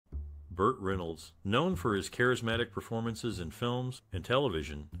Burt Reynolds, known for his charismatic performances in films and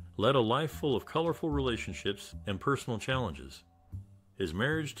television, led a life full of colorful relationships and personal challenges. His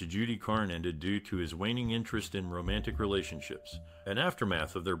marriage to Judy Carne ended due to his waning interest in romantic relationships, an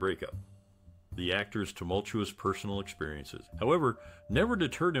aftermath of their breakup. The actor's tumultuous personal experiences, however, never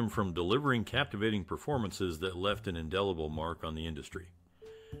deterred him from delivering captivating performances that left an indelible mark on the industry.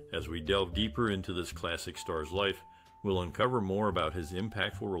 As we delve deeper into this classic star's life, we'll uncover more about his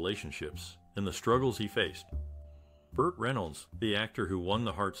impactful relationships and the struggles he faced. Burt Reynolds, the actor who won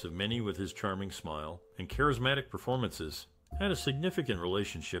the hearts of many with his charming smile and charismatic performances, had a significant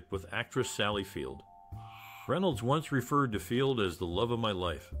relationship with actress Sally Field. Reynolds once referred to Field as the love of my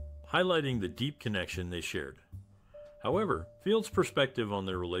life, highlighting the deep connection they shared. However, Field's perspective on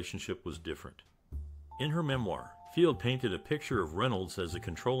their relationship was different. In her memoir, Field painted a picture of Reynolds as a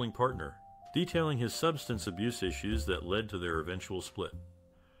controlling partner, detailing his substance abuse issues that led to their eventual split.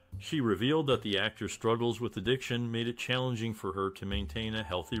 She revealed that the actor's struggles with addiction made it challenging for her to maintain a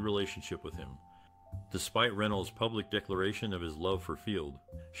healthy relationship with him. Despite Reynolds' public declaration of his love for Field,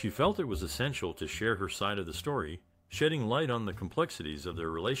 she felt it was essential to share her side of the story, shedding light on the complexities of their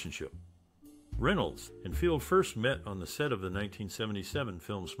relationship. Reynolds and Field first met on the set of the 1977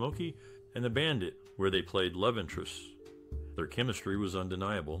 film Smokey and the Bandit, where they played love interests. Their chemistry was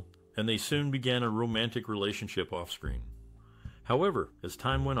undeniable, and they soon began a romantic relationship off-screen. However, as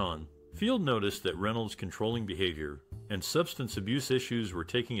time went on, Field noticed that Reynolds' controlling behavior and substance abuse issues were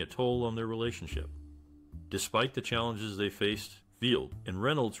taking a toll on their relationship. Despite the challenges they faced, Field and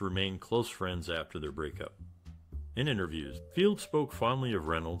Reynolds remained close friends after their breakup. In interviews, Field spoke fondly of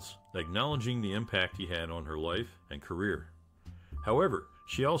Reynolds, acknowledging the impact he had on her life and career. However,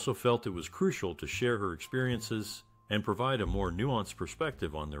 she also felt it was crucial to share her experiences and provide a more nuanced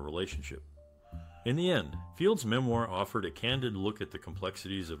perspective on their relationship. In the end, Field's memoir offered a candid look at the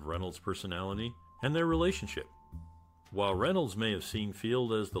complexities of Reynolds' personality and their relationship. While Reynolds may have seen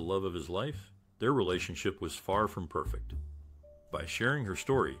Field as the love of his life, their relationship was far from perfect. By sharing her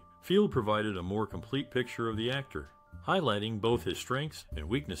story, Field provided a more complete picture of the actor, highlighting both his strengths and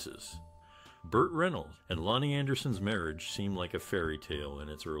weaknesses. Burt Reynolds and Lonnie Anderson's marriage seemed like a fairy tale in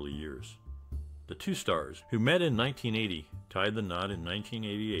its early years. The two stars, who met in 1980, tied the knot in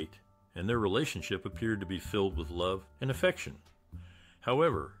 1988, and their relationship appeared to be filled with love and affection.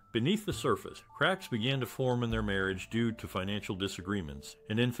 However, beneath the surface, cracks began to form in their marriage due to financial disagreements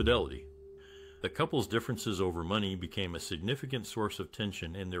and infidelity. The couple's differences over money became a significant source of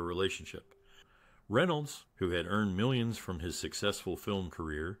tension in their relationship. Reynolds, who had earned millions from his successful film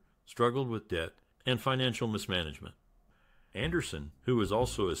career, struggled with debt and financial mismanagement. Anderson, who was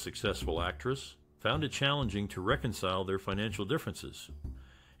also a successful actress, found it challenging to reconcile their financial differences.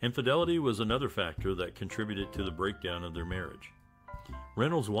 Infidelity was another factor that contributed to the breakdown of their marriage.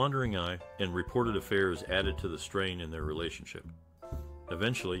 Reynolds' wandering eye and reported affairs added to the strain in their relationship.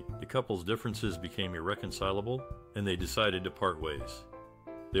 Eventually, the couple's differences became irreconcilable, and they decided to part ways.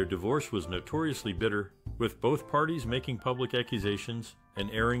 Their divorce was notoriously bitter, with both parties making public accusations and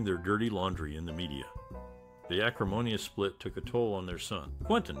airing their dirty laundry in the media. The acrimonious split took a toll on their son,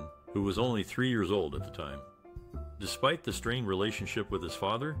 Quentin, who was only 3 years old at the time. Despite the strained relationship with his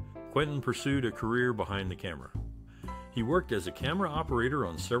father, Quentin pursued a career behind the camera. He worked as a camera operator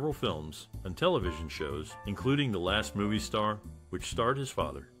on several films and television shows, including The Last Movie Star, which starred his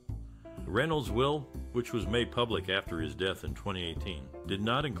father. Reynolds' will, which was made public after his death in 2018, did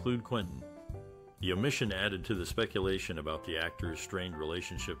not include Quentin. The omission added to the speculation about the actor's strained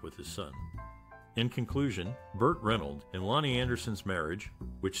relationship with his son. In conclusion, Burt Reynolds and Lonnie Anderson's marriage,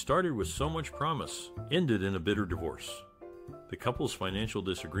 which started with so much promise, ended in a bitter divorce. The couple's financial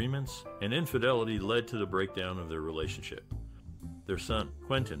disagreements and infidelity led to the breakdown of their relationship. Their son,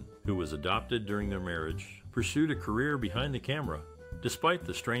 Quentin, who was adopted during their marriage, pursued a career behind the camera, despite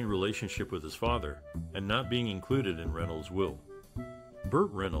the strained relationship with his father and not being included in Reynolds' will.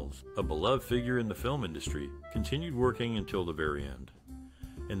 Burt Reynolds, a beloved figure in the film industry, continued working until the very end.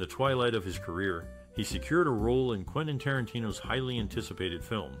 In the twilight of his career, he secured a role in Quentin Tarantino's highly anticipated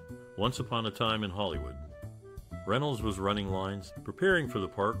film, Once Upon a Time in Hollywood. Reynolds was running lines, preparing for the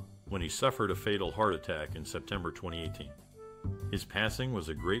part, when he suffered a fatal heart attack in September 2018. His passing was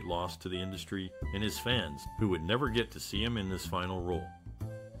a great loss to the industry and his fans, who would never get to see him in this final role.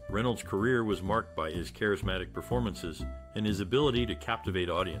 Reynolds' career was marked by his charismatic performances and his ability to captivate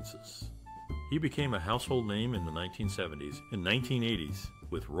audiences. He became a household name in the 1970s and 1980s,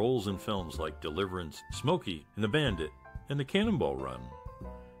 with roles in films like Deliverance, Smokey and the Bandit, and The Cannonball Run.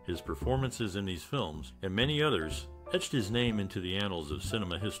 His performances in these films, and many others, etched his name into the annals of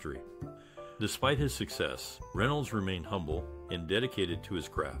cinema history. Despite his success, Reynolds remained humble and dedicated to his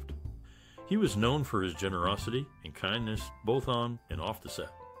craft. He was known for his generosity and kindness both on and off the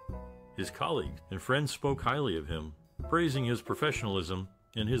set. His colleagues and friends spoke highly of him, praising his professionalism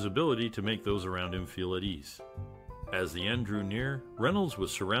and his ability to make those around him feel at ease. As the end drew near, Reynolds was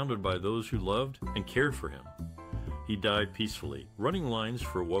surrounded by those who loved and cared for him. He died peacefully, running lines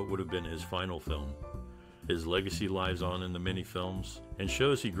for what would have been his final film. His legacy lives on in the many films and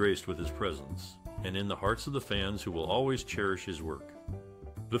shows he graced with his presence, and in the hearts of the fans who will always cherish his work.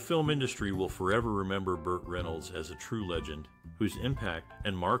 The film industry will forever remember Burt Reynolds as a true legend, whose impact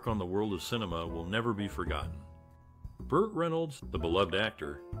and mark on the world of cinema will never be forgotten. Burt Reynolds, the beloved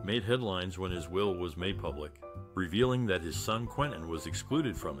actor, made headlines when his will was made public, revealing that his son Quentin was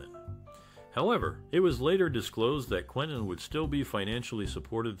excluded from it. However, it was later disclosed that Quentin would still be financially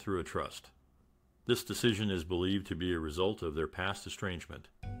supported through a trust. This decision is believed to be a result of their past estrangement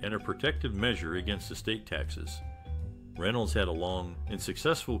and a protective measure against estate taxes. Reynolds had a long and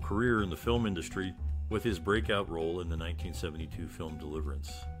successful career in the film industry with his breakout role in the 1972 film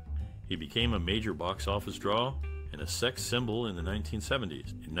Deliverance. He became a major box office draw and a sex symbol in the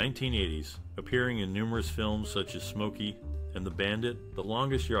 1970s and 1980s, appearing in numerous films such as Smokey and The Bandit, The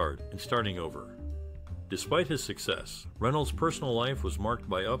Longest Yard, and Starting Over. Despite his success, Reynolds' personal life was marked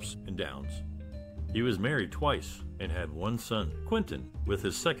by ups and downs. He was married twice and had one son, Quentin, with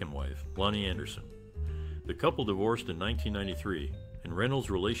his second wife, Lonnie Anderson. The couple divorced in 1993, and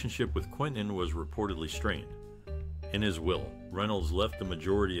Reynolds' relationship with Quentin was reportedly strained. In his will, Reynolds left the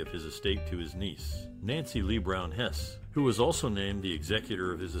majority of his estate to his niece, Nancy Lee Brown Hess, who was also named the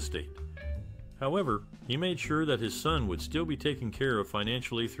executor of his estate. However, he made sure that his son would still be taken care of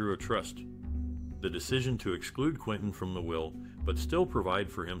financially through a trust. The decision to exclude Quentin from the will, but still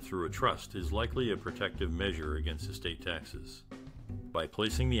provide for him through a trust, is likely a protective measure against estate taxes. By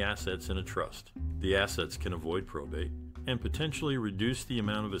placing the assets in a trust, the assets can avoid probate and potentially reduce the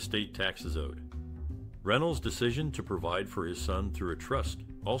amount of estate taxes owed. Reynolds' decision to provide for his son through a trust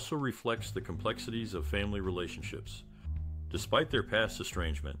also reflects the complexities of family relationships. Despite their past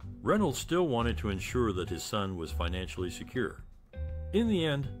estrangement, Reynolds still wanted to ensure that his son was financially secure. In the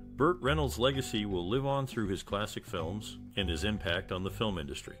end, Burt Reynolds' legacy will live on through his classic films and his impact on the film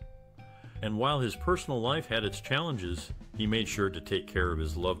industry. And while his personal life had its challenges, he made sure to take care of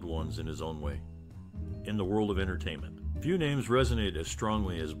his loved ones in his own way. In the world of entertainment, few names resonate as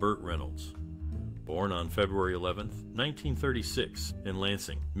strongly as Burt Reynolds. Born on February 11, 1936, in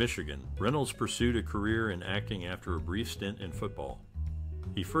Lansing, Michigan, Reynolds pursued a career in acting after a brief stint in football.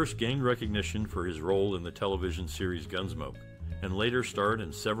 He first gained recognition for his role in the television series Gunsmoke, and later starred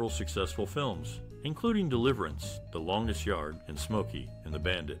in several successful films, including Deliverance, The Longest Yard, and Smokey and The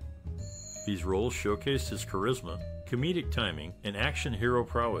Bandit. These roles showcased his charisma, comedic timing, and action hero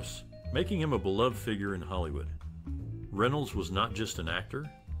prowess, making him a beloved figure in Hollywood. Reynolds was not just an actor,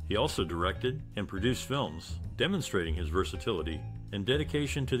 he also directed and produced films, demonstrating his versatility and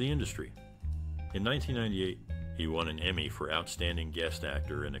dedication to the industry. In 1998, he won an Emmy for Outstanding Guest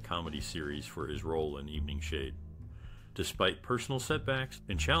Actor in a comedy series for his role in Evening Shade. Despite personal setbacks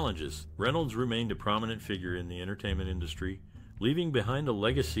and challenges, Reynolds remained a prominent figure in the entertainment industry, leaving behind a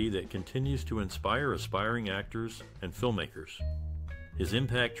legacy that continues to inspire aspiring actors and filmmakers. His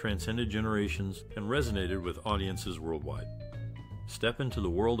impact transcended generations and resonated with audiences worldwide. Step into the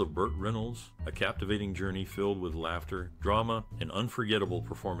world of Burt Reynolds, a captivating journey filled with laughter, drama, and unforgettable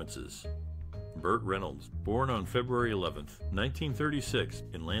performances. Burt Reynolds, born on February 11, 1936,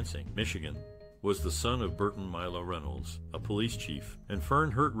 in Lansing, Michigan, was the son of Burton Milo Reynolds, a police chief, and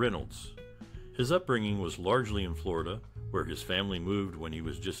Fern Hurt Reynolds. His upbringing was largely in Florida, where his family moved when he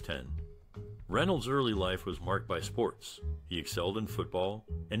was just 10. Reynolds' early life was marked by sports. He excelled in football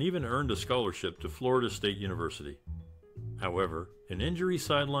and even earned a scholarship to Florida State University. However, an injury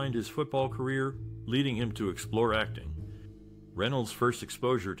sidelined his football career, leading him to explore acting. Reynolds' first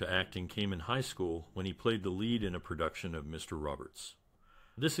exposure to acting came in high school when he played the lead in a production of Mr. Roberts.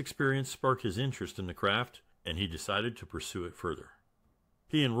 This experience sparked his interest in the craft, and he decided to pursue it further.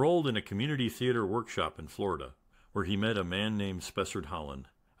 He enrolled in a community theater workshop in Florida, where he met a man named Spessard Holland,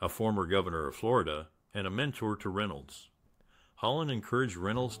 a former governor of Florida and a mentor to Reynolds. Holland encouraged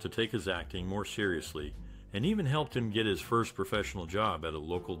Reynolds to take his acting more seriously and even helped him get his first professional job at a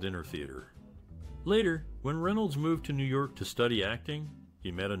local dinner theater. Later, when Reynolds moved to New York to study acting,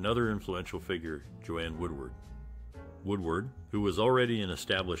 he met another influential figure, Joanne Woodward. Woodward, who was already an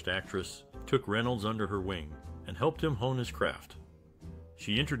established actress, took Reynolds under her wing and helped him hone his craft.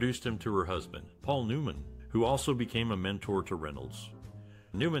 She introduced him to her husband, Paul Newman, who also became a mentor to Reynolds.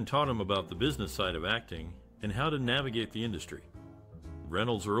 Newman taught him about the business side of acting and how to navigate the industry.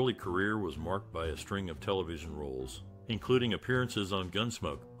 Reynolds' early career was marked by a string of television roles, including appearances on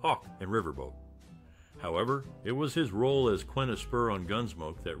Gunsmoke, Hawk, and Riverboat. However, it was his role as Quentin Spur on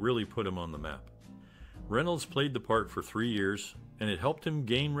Gunsmoke that really put him on the map. Reynolds played the part for 3 years, and it helped him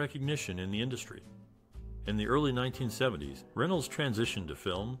gain recognition in the industry. In the early 1970s, Reynolds transitioned to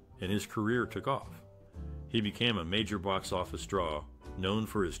film, and his career took off. He became a major box office draw, known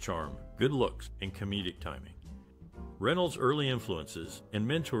for his charm, good looks, and comedic timing. Reynolds' early influences and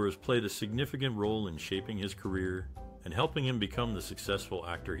mentors played a significant role in shaping his career and helping him become the successful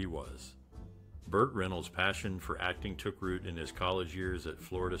actor he was. Burt Reynolds' passion for acting took root in his college years at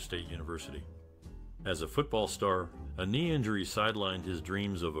Florida State University. As a football star, a knee injury sidelined his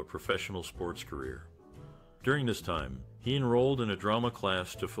dreams of a professional sports career. During this time, he enrolled in a drama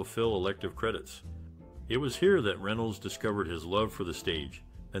class to fulfill elective credits. It was here that Reynolds discovered his love for the stage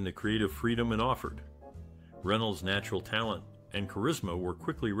and the creative freedom it offered. Reynolds' natural talent and charisma were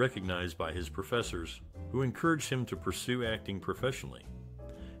quickly recognized by his professors, who encouraged him to pursue acting professionally.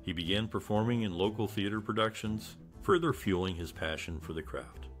 He began performing in local theater productions, further fueling his passion for the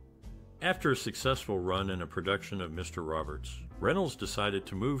craft. After a successful run in a production of Mr. Roberts, Reynolds decided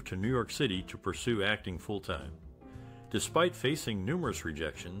to move to New York City to pursue acting full-time. Despite facing numerous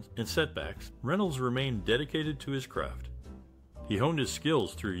rejections and setbacks, Reynolds remained dedicated to his craft. He honed his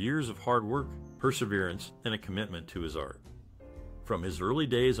skills through years of hard work, perseverance, and a commitment to his art. From his early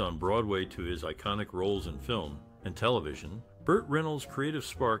days on Broadway to his iconic roles in film and television, Burt Reynolds' creative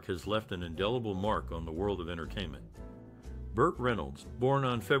spark has left an indelible mark on the world of entertainment. Burt Reynolds, born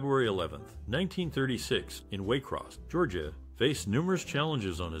on February 11, 1936, in Waycross, Georgia, faced numerous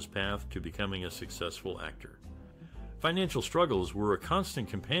challenges on his path to becoming a successful actor. Financial struggles were a constant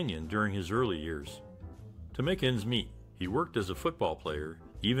companion during his early years. To make ends meet, he worked as a football player,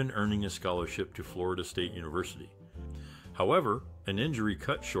 even earning a scholarship to Florida State University. However, an injury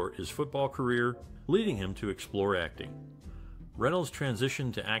cut short his football career, leading him to explore acting. Reynolds'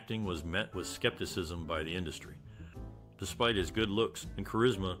 transition to acting was met with skepticism by the industry. Despite his good looks and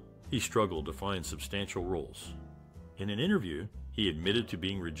charisma, he struggled to find substantial roles. In an interview, he admitted to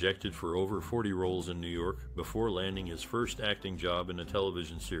being rejected for over 40 roles in New York before landing his first acting job in a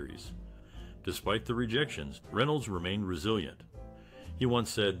television series. Despite the rejections, Reynolds remained resilient. He once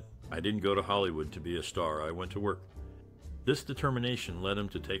said, "I didn't go to Hollywood to be a star, I went to work." This determination led him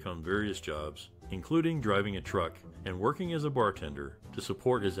to take on various jobs, including driving a truck and working as a bartender to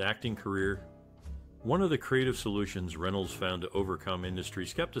support his acting career. One of the creative solutions Reynolds found to overcome industry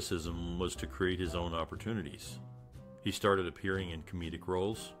skepticism was to create his own opportunities. He started appearing in comedic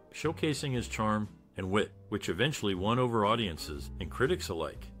roles, showcasing his charm and wit, which eventually won over audiences and critics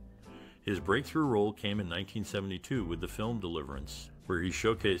alike. His breakthrough role came in 1972 with the film Deliverance, where he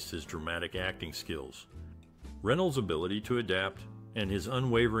showcased his dramatic acting skills. Reynolds' ability to adapt and his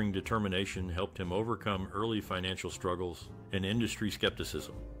unwavering determination helped him overcome early financial struggles and industry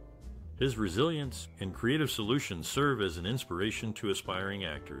skepticism. His resilience and creative solutions serve as an inspiration to aspiring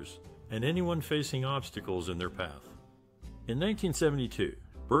actors and anyone facing obstacles in their path. In 1972,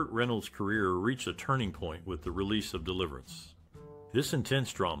 Burt Reynolds' career reached a turning point with the release of Deliverance. This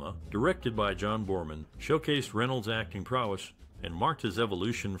intense drama, directed by John Boorman, showcased Reynolds' acting prowess and marked his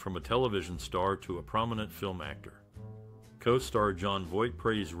evolution from a television star to a prominent film actor. Co-star Jon Voight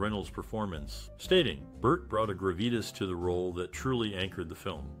praised Reynolds' performance, stating, "Burt brought a gravitas to the role that truly anchored the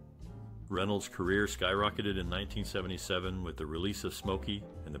film." Reynolds' career skyrocketed in 1977 with the release of Smokey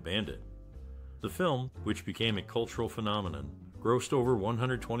and the Bandit. The film, which became a cultural phenomenon, grossed over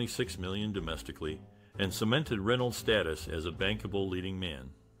 $126 million domestically and cemented Reynolds' status as a bankable leading man.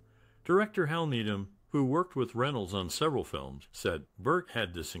 Director Hal Needham, who worked with Reynolds on several films, said, "Burt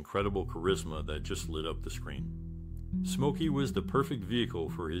had this incredible charisma that just lit up the screen." Smokey was the perfect vehicle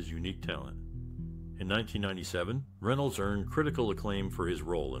for his unique talent. In 1997, Reynolds earned critical acclaim for his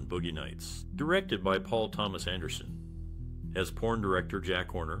role in Boogie Nights, directed by Paul Thomas Anderson. As porn director Jack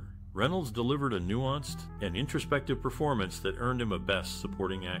Horner, Reynolds delivered a nuanced and introspective performance that earned him a Best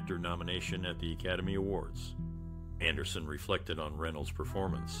Supporting Actor nomination at the Academy Awards. Anderson reflected on Reynolds'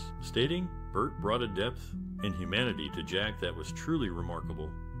 performance, stating, "Burt brought a depth and humanity to Jack that was truly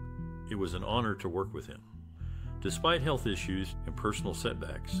remarkable. It was an honor to work with him." Despite health issues and personal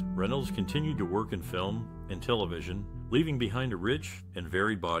setbacks, Reynolds continued to work in film and television, leaving behind a rich and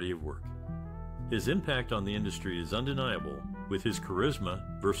varied body of work. His impact on the industry is undeniable, with his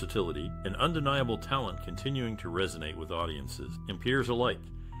charisma, versatility, and undeniable talent continuing to resonate with audiences and peers alike.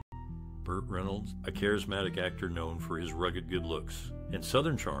 Burt Reynolds, a charismatic actor known for his rugged good looks and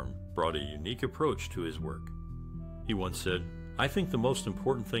Southern charm, brought a unique approach to his work. He once said, "I think the most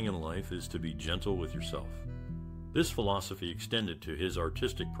important thing in life is to be gentle with yourself." This philosophy extended to his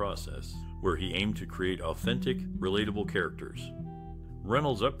artistic process, where he aimed to create authentic, relatable characters.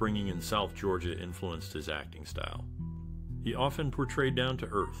 Reynolds' upbringing in South Georgia influenced his acting style. He often portrayed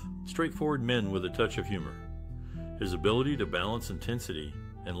down-to-earth, straightforward men with a touch of humor. His ability to balance intensity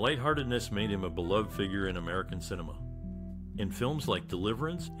and lightheartedness made him a beloved figure in American cinema. In films like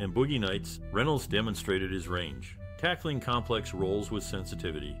Deliverance and Boogie Nights, Reynolds demonstrated his range, tackling complex roles with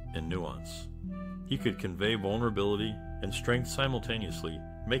sensitivity and nuance. He could convey vulnerability and strength simultaneously,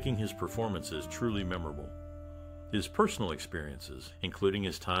 making his performances truly memorable. His personal experiences, including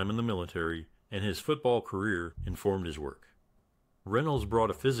his time in the military and his football career, informed his work. Reynolds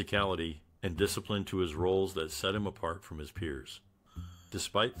brought a physicality and discipline to his roles that set him apart from his peers.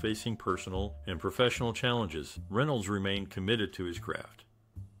 Despite facing personal and professional challenges, Reynolds remained committed to his craft.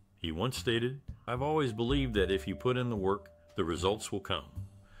 He once stated, "I've always believed that if you put in the work, the results will come."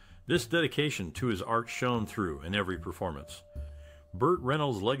 This dedication to his art shone through in every performance. Burt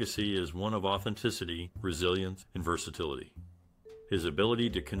Reynolds' legacy is one of authenticity, resilience, and versatility. His ability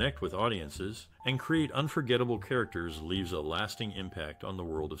to connect with audiences and create unforgettable characters leaves a lasting impact on the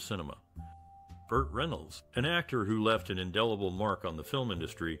world of cinema. Burt Reynolds, an actor who left an indelible mark on the film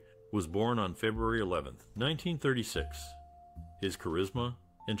industry, was born on February 11, 1936. His charisma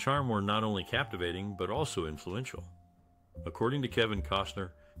and charm were not only captivating but also influential. According to Kevin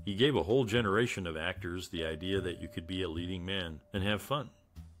Costner, he gave a whole generation of actors the idea that you could be a leading man and have fun.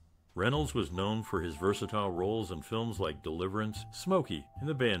 Reynolds was known for his versatile roles in films like Deliverance, Smokey and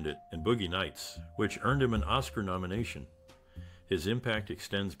the Bandit, and Boogie Nights, which earned him an Oscar nomination. His impact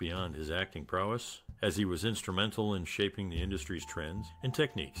extends beyond his acting prowess, as he was instrumental in shaping the industry's trends and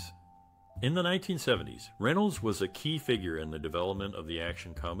techniques. In the 1970s, Reynolds was a key figure in the development of the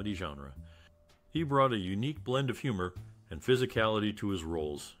action comedy genre. He brought a unique blend of humor and physicality to his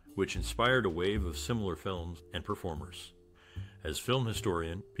roles, which inspired a wave of similar films and performers. As film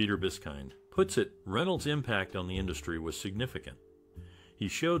historian Peter Biskind puts it, Reynolds' impact on the industry was significant. He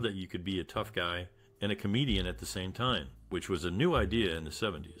showed that you could be a tough guy and a comedian at the same time, which was a new idea in the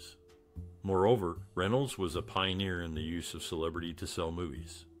 70s. Moreover, Reynolds was a pioneer in the use of celebrity to sell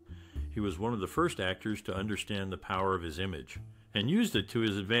movies. He was one of the first actors to understand the power of his image and used it to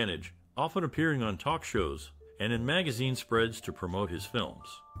his advantage, often appearing on talk shows and in magazine spreads to promote his films.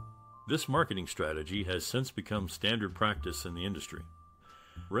 This marketing strategy has since become standard practice in the industry.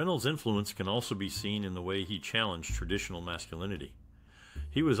 Reynolds' influence can also be seen in the way he challenged traditional masculinity.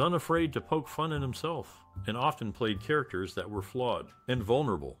 He was unafraid to poke fun at himself and often played characters that were flawed and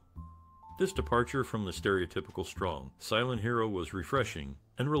vulnerable. This departure from the stereotypical strong, silent hero was refreshing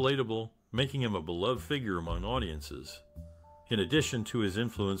and relatable, making him a beloved figure among audiences. In addition to his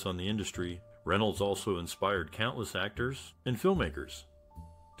influence on the industry, Reynolds also inspired countless actors and filmmakers.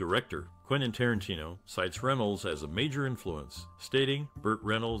 Director Quentin Tarantino cites Reynolds as a major influence, stating, "Burt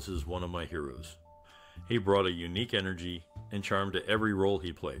Reynolds is one of my heroes. He brought a unique energy and charm to every role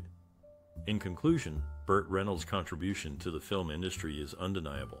he played." In conclusion, Burt Reynolds' contribution to the film industry is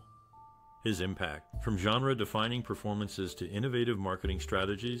undeniable. His impact, from genre-defining performances to innovative marketing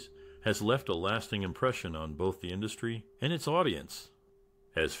strategies, has left a lasting impression on both the industry and its audience.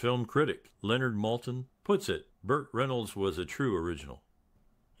 As film critic Leonard Maltin puts it, Burt Reynolds was a true original.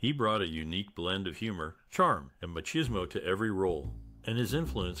 He brought a unique blend of humor, charm, and machismo to every role, and his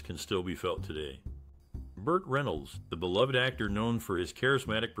influence can still be felt today. Burt Reynolds, the beloved actor known for his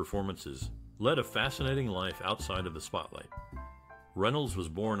charismatic performances, led a fascinating life outside of the spotlight. Reynolds was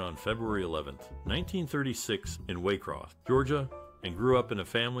born on February 11, 1936 in Waycross, Georgia, and grew up in a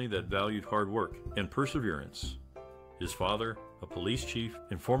family that valued hard work and perseverance. His father, a police chief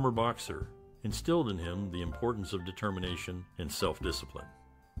and former boxer, instilled in him the importance of determination and self-discipline.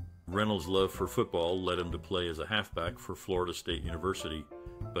 Reynolds' love for football led him to play as a halfback for Florida State University,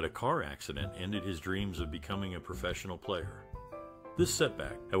 but a car accident ended his dreams of becoming a professional player. This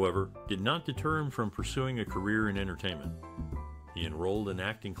setback, however, did not deter him from pursuing a career in entertainment. He enrolled in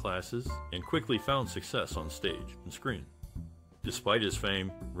acting classes and quickly found success on stage and screen. Despite his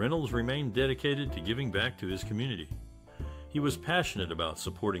fame, Reynolds remained dedicated to giving back to his community. He was passionate about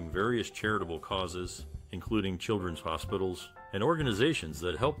supporting various charitable causes, including children's hospitals and organizations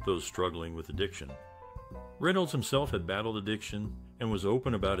that helped those struggling with addiction. Reynolds himself had battled addiction and was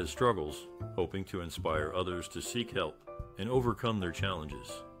open about his struggles, hoping to inspire others to seek help and overcome their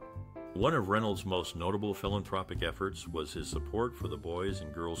challenges. One of Reynolds' most notable philanthropic efforts was his support for the Boys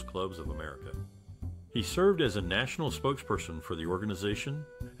and Girls Clubs of America. He served as a national spokesperson for the organization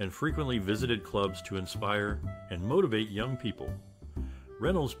and frequently visited clubs to inspire and motivate young people.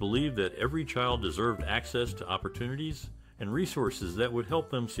 Reynolds believed that every child deserved access to opportunities and resources that would help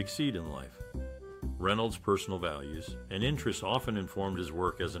them succeed in life. Reynolds' personal values and interests often informed his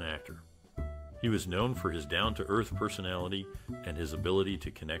work as an actor. He was known for his down-to-earth personality and his ability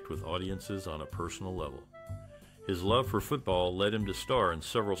to connect with audiences on a personal level. His love for football led him to star in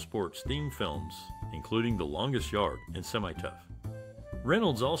several sports-themed films, including The Longest Yard and Semi-Tough.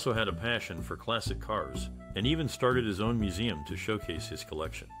 Reynolds also had a passion for classic cars and even started his own museum to showcase his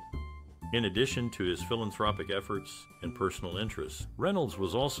collection. In addition to his philanthropic efforts and personal interests, Reynolds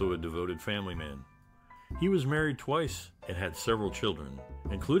was also a devoted family man. He was married twice and had several children,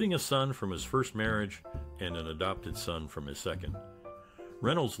 including a son from his first marriage and an adopted son from his second.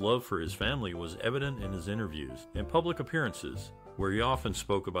 Reynolds' love for his family was evident in his interviews and public appearances, where he often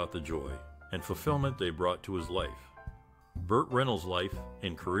spoke about the joy and fulfillment they brought to his life. Burt Reynolds' life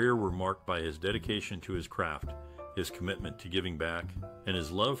and career were marked by his dedication to his craft, his commitment to giving back, and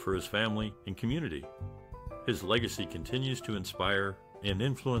his love for his family and community. His legacy continues to inspire and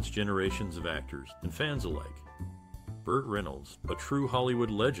influence generations of actors and fans alike. Burt Reynolds, a true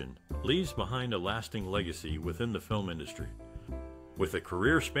Hollywood legend, leaves behind a lasting legacy within the film industry. With a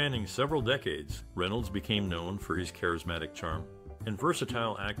career spanning several decades, Reynolds became known for his charismatic charm and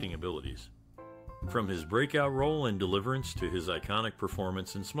versatile acting abilities. From his breakout role in Deliverance to his iconic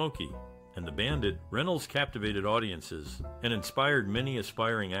performance in Smokey and The Bandit, Reynolds captivated audiences and inspired many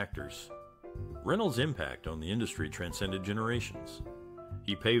aspiring actors. Reynolds' impact on the industry transcended generations.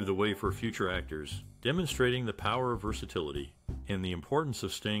 He paved the way for future actors, demonstrating the power of versatility and the importance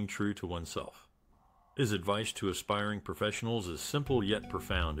of staying true to oneself. His advice to aspiring professionals is simple yet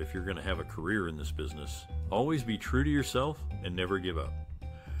profound if you're going to have a career in this business. Always be true to yourself and never give up.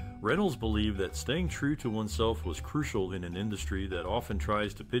 Reynolds believed that staying true to oneself was crucial in an industry that often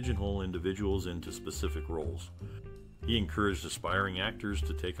tries to pigeonhole individuals into specific roles. He encouraged aspiring actors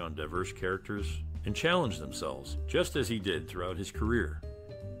to take on diverse characters and challenge themselves, just as he did throughout his career.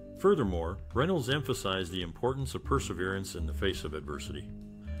 Furthermore, Reynolds emphasized the importance of perseverance in the face of adversity.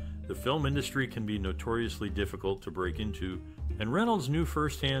 The film industry can be notoriously difficult to break into, and Reynolds knew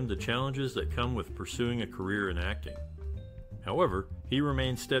firsthand the challenges that come with pursuing a career in acting. However, he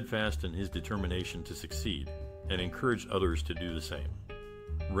remained steadfast in his determination to succeed and encouraged others to do the same.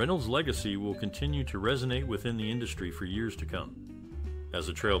 Reynolds' legacy will continue to resonate within the industry for years to come. As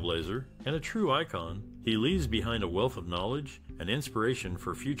a trailblazer and a true icon, he leaves behind a wealth of knowledge and inspiration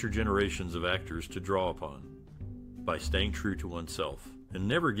for future generations of actors to draw upon. By staying true to oneself and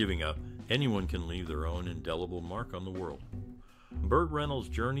never giving up, anyone can leave their own indelible mark on the world. Burt Reynolds'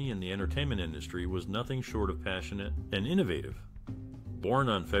 journey in the entertainment industry was nothing short of passionate and innovative. Born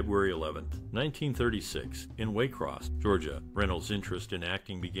on February 11, 1936, in Waycross, Georgia, Reynolds' interest in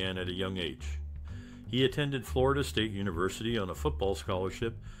acting began at a young age. He attended Florida State University on a football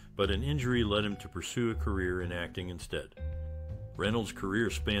scholarship, but an injury led him to pursue a career in acting instead. Reynolds' career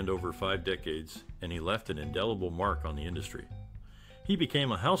spanned over 5 decades, and he left an indelible mark on the industry. He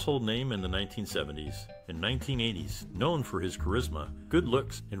became a household name in the 1970s and 1980s, known for his charisma, good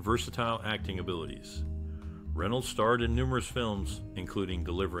looks, and versatile acting abilities. Reynolds starred in numerous films, including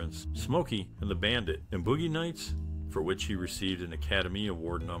Deliverance, Smokey and The Bandit, and Boogie Nights, for which he received an Academy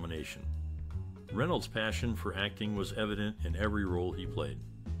Award nomination. Reynolds' passion for acting was evident in every role he played.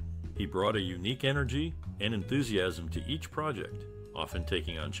 He brought a unique energy and enthusiasm to each project, often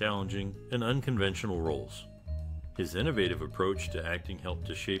taking on challenging and unconventional roles. His innovative approach to acting helped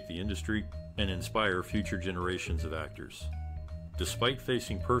to shape the industry and inspire future generations of actors. Despite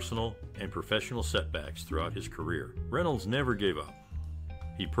facing personal and professional setbacks throughout his career, Reynolds never gave up.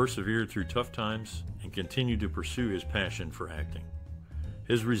 He persevered through tough times and continued to pursue his passion for acting.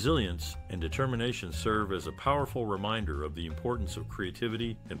 His resilience and determination serve as a powerful reminder of the importance of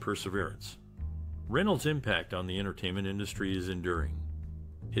creativity and perseverance. Reynolds' impact on the entertainment industry is enduring.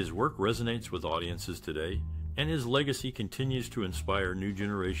 His work resonates with audiences today, and his legacy continues to inspire new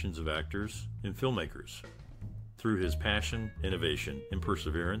generations of actors and filmmakers. Through his passion, innovation, and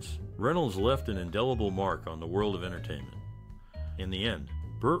perseverance, Reynolds left an indelible mark on the world of entertainment. In the end,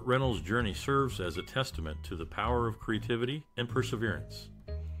 Burt Reynolds' journey serves as a testament to the power of creativity and perseverance.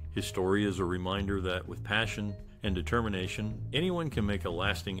 His story is a reminder that with passion and determination, anyone can make a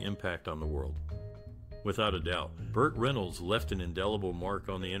lasting impact on the world. Without a doubt, Burt Reynolds left an indelible mark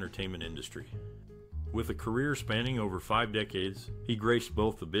on the entertainment industry. With a career spanning over 5 decades, he graced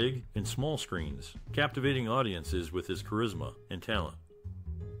both the big and small screens, captivating audiences with his charisma and talent.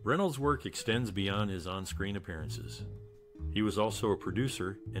 Reynolds' work extends beyond his on-screen appearances. He was also a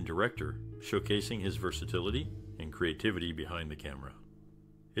producer and director, showcasing his versatility and creativity behind the camera.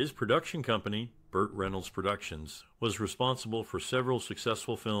 His production company, Burt Reynolds Productions, was responsible for several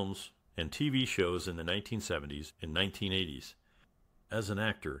successful films and TV shows in the 1970s and 1980s. As an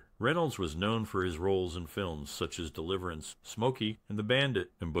actor, Reynolds was known for his roles in films such as Deliverance, Smokey and The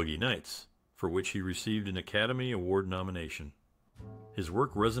Bandit, and Boogie Nights. for which he received an Academy Award nomination. His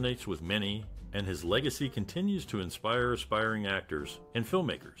work resonates with many, and his legacy continues to inspire aspiring actors and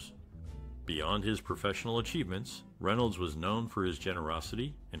filmmakers. Beyond his professional achievements, Reynolds was known for his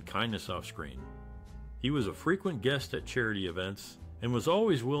generosity and kindness off-screen. He was a frequent guest at charity events and was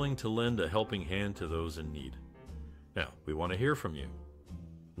always willing to lend a helping hand to those in need. Now, we want to hear from you.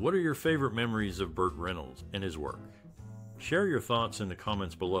 What are your favorite memories of Burt Reynolds and his work? Share your thoughts in the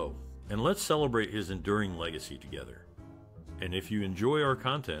comments below, and let's celebrate his enduring legacy together. And if you enjoy our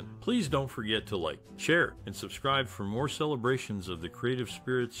content, please don't forget to like, share, and subscribe for more celebrations of the creative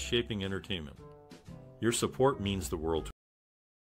spirits shaping entertainment. Your support means the world to us.